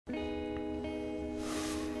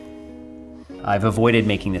I've avoided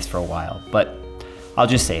making this for a while, but I'll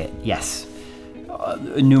just say it, yes.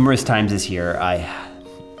 Numerous times this year,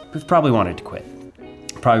 I've probably wanted to quit.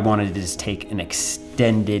 Probably wanted to just take an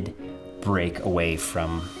extended break away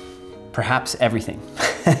from perhaps everything.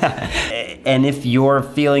 And if you're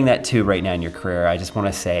feeling that too right now in your career, I just want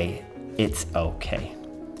to say it's okay.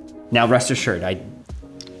 Now, rest assured, I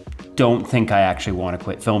don't think I actually want to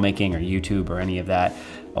quit filmmaking or YouTube or any of that,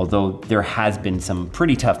 although there has been some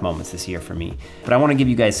pretty tough moments this year for me. But I want to give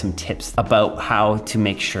you guys some tips about how to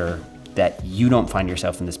make sure that you don't find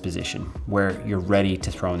yourself in this position where you're ready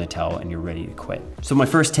to throw in the towel and you're ready to quit. So my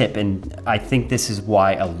first tip, and I think this is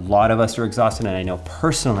why a lot of us are exhausted, and I know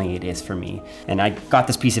personally it is for me, and I got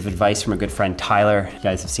this piece of advice from a good friend, Tyler. You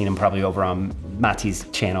guys have seen him probably over on Matty's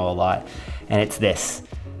channel a lot, and it's this: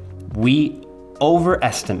 we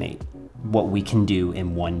overestimate what we can do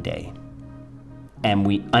in one day, and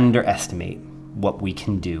we underestimate what we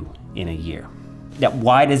can do in a year. Now,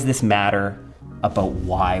 why does this matter about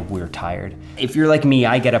why we're tired? If you're like me,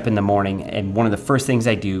 I get up in the morning and one of the first things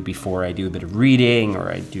I do before I do a bit of reading or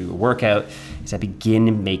I do a workout is I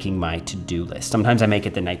begin making my to-do list. Sometimes I make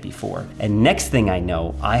it the night before. And next thing I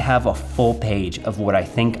know, I have a full page of what I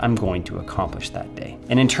think I'm going to accomplish that day.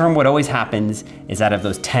 And in turn, what always happens is out of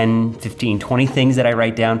those 10, 15, 20 things that I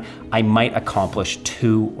write down, I might accomplish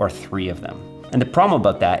 2 or 3 of them. And the problem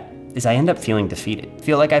about that is I end up feeling defeated,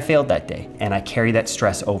 feel like I failed that day, and I carry that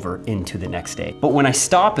stress over into the next day. But when I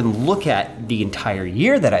stop and look at the entire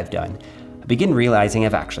year that I've done, I begin realizing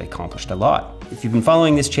I've actually accomplished a lot. If you've been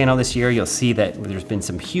following this channel this year, you'll see that there's been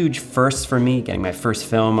some huge firsts for me, getting my first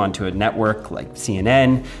film onto a network like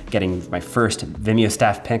CNN, getting my first Vimeo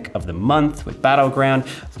staff pick of the month with Battleground,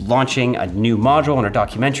 launching a new module on our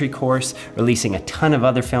documentary course, releasing a ton of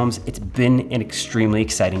other films. It's been an extremely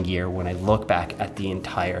exciting year when I look back at the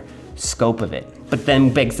entire scope of it. But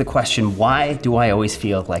then begs the question, why do I always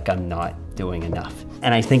feel like I'm not doing enough?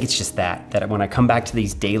 And I think it's just that when I come back to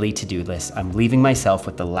these daily to-do lists, I'm leaving myself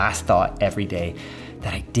with the last thought every day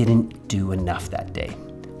that I didn't do enough that day.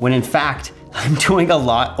 When in fact, I'm doing a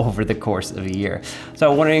lot over the course of a year.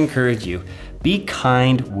 So I want to encourage you, be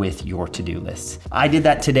kind with your to-do lists. I did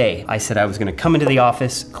that today. I said I was gonna come into the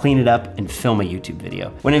office, clean it up, and film a YouTube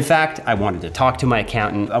video. When in fact, I wanted to talk to my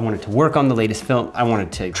accountant, I wanted to work on the latest film, I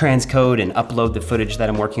wanted to transcode and upload the footage that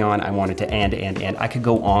I'm working on, I wanted to and I could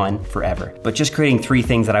go on forever. But just creating 3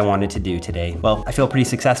 things that I wanted to do today, well, I feel pretty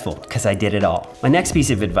successful because I did it all. My next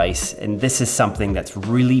piece of advice, and this is something that's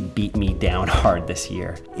really beat me down hard this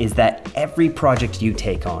year, is that every project you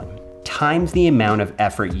take on, times the amount of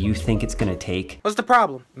effort you think it's gonna take. What's the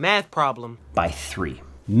problem? Math problem. By 3,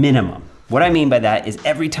 minimum. What I mean by that is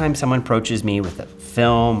every time someone approaches me with a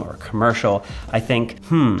film or a commercial, I think,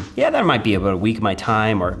 yeah, that might be about a week of my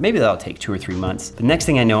time, or maybe that'll take 2 or 3 months. The next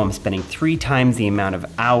thing I know, I'm spending 3 times the amount of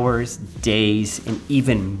hours, days, and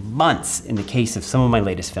even months in the case of some of my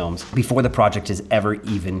latest films before the project is ever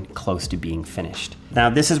even close to being finished. Now,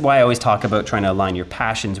 this is why I always talk about trying to align your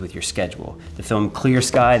passions with your schedule. The film Clear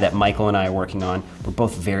Sky that Michael and I are working on, we're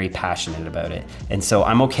both very passionate about it. And so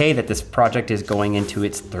I'm okay that this project is going into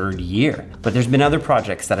its 3rd year. But there's been other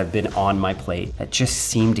projects that have been on my plate that just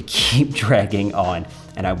seem to keep dragging on.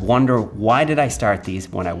 And I wonder, why did I start these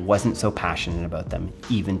when I wasn't so passionate about them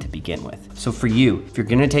even to begin with? So for you, if you're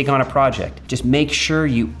gonna take on a project, just make sure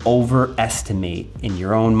you overestimate in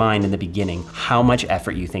your own mind in the beginning how much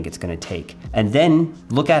effort you think it's gonna take. And then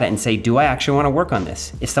look at it and say, do I actually wanna work on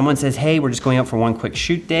this? If someone says, hey, we're just going out for one quick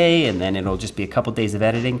shoot day and then it'll just be a couple days of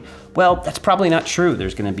editing, well, that's probably not true.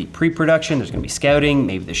 There's gonna be pre-production, there's gonna be scouting,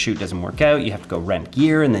 maybe the shoot doesn't work out, you have to go rent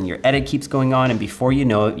gear, and then your edit keeps going on, and before you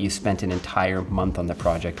know it, you spent an entire month on the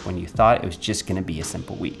project when you thought it was just gonna be a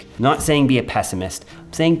simple week. I'm not saying be a pessimist,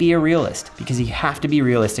 I'm saying be a realist, because you have to be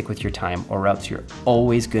realistic with your time or else you're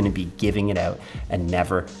always gonna be giving it out and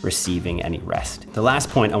never receiving any rest. The last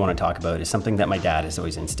point I wanna talk about is something that my dad has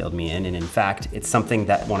always instilled me in, and in fact, it's something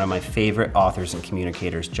that one of my favorite authors and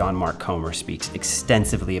communicators, John Mark Comer, speaks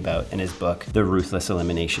extensively about in his book, The Ruthless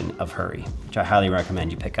Elimination of Hurry, which I highly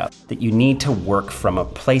recommend you pick up. That you need to work from a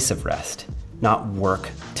place of rest, not work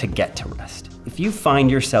to get to rest. If you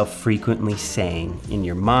find yourself frequently saying in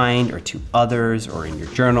your mind or to others or in your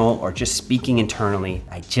journal or just speaking internally,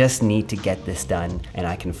 I just need to get this done and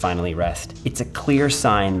I can finally rest, it's a clear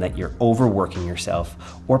sign that you're overworking yourself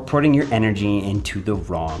or putting your energy into the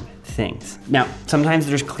wrong things. Now, sometimes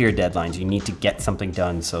there's clear deadlines. You need to get something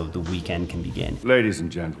done so the weekend can begin. Ladies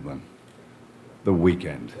and gentlemen, the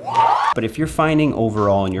weekend. But if you're finding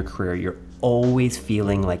overall in your career, you're always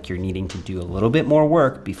feeling like you're needing to do a little bit more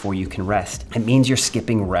work before you can rest, it means you're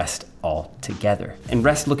skipping rest altogether. And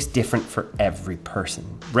rest looks different for every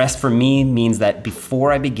person. Rest for me means that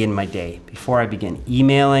before I begin my day, before I begin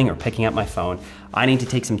emailing or picking up my phone, I need to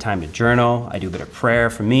take some time to journal. I do a bit of prayer.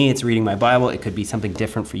 For me, it's reading my Bible. It could be something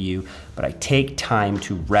different for you, but I take time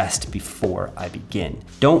to rest before I begin.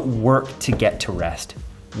 Don't work to get to rest.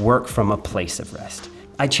 Work from a place of rest.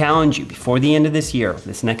 I challenge you before the end of this year,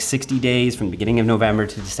 this next 60 days from the beginning of November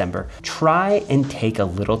to December, try and take a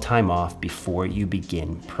little time off before you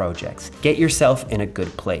begin projects. Get yourself in a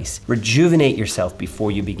good place. Rejuvenate yourself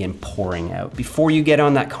before you begin pouring out. Before you get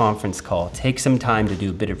on that conference call, take some time to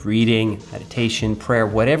do a bit of reading, meditation, prayer,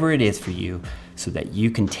 whatever it is for you, so that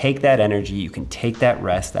you can take that energy, you can take that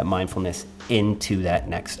rest, that mindfulness into that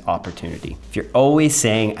next opportunity. If you're always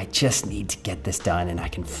saying, I just need to get this done and I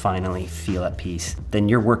can finally feel at peace, then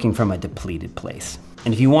you're working from a depleted place.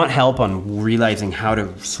 And if you want help on realizing how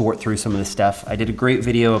to sort through some of this stuff, I did a great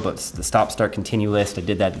video about the stop, start, continue list. I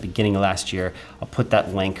did that at the beginning of last year. I'll put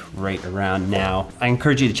that link right around now. I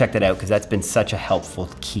encourage you to check that out because that's been such a helpful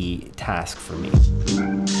key task for me.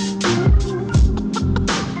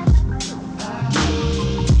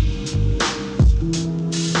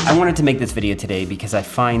 I wanted to make this video today because I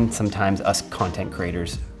find sometimes us content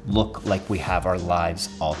creators look like we have our lives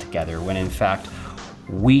all together when in fact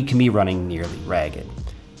we can be running nearly ragged.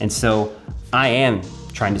 And so I am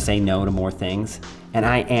trying to say no to more things, and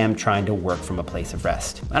I am trying to work from a place of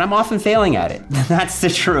rest. And I'm often failing at it. That's the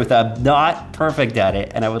truth. I'm not perfect at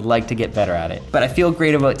it, and I would like to get better at it. But I feel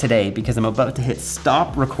great about today because I'm about to hit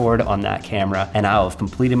stop record on that camera, and I'll have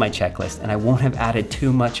completed my checklist, and I won't have added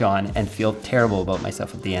too much on and feel terrible about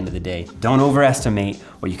myself at the end of the day. Don't overestimate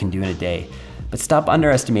what you can do in a day, but stop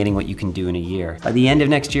underestimating what you can do in a year. By the end of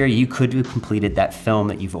next year, you could have completed that film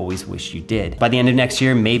that you've always wished you did. By the end of next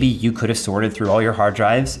year, maybe you could have sorted through all your hard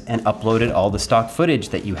drives and uploaded all the stock footage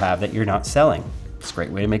that you have that you're not selling. It's a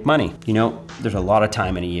great way to make money. You know, there's a lot of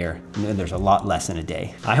time in a year, and there's a lot less in a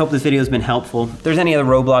day. I hope this video has been helpful. If there's any other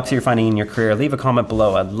roadblocks you're finding in your career, leave a comment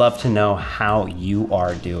below. I'd love to know how you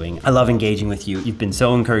are doing. I love engaging with you. You've been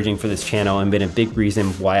so encouraging for this channel and been a big reason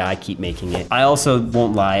why I keep making it. I also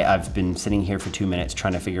won't lie, I've been sitting here for 2 minutes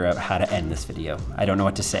trying to figure out how to end this video. I don't know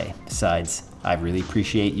what to say. Besides, I really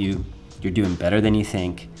appreciate you. You're doing better than you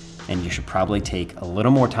think. And you should probably take a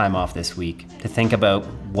little more time off this week to think about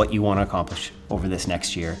what you want to accomplish over this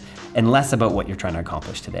next year and less about what you're trying to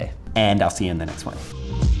accomplish today. And I'll see you in the next one.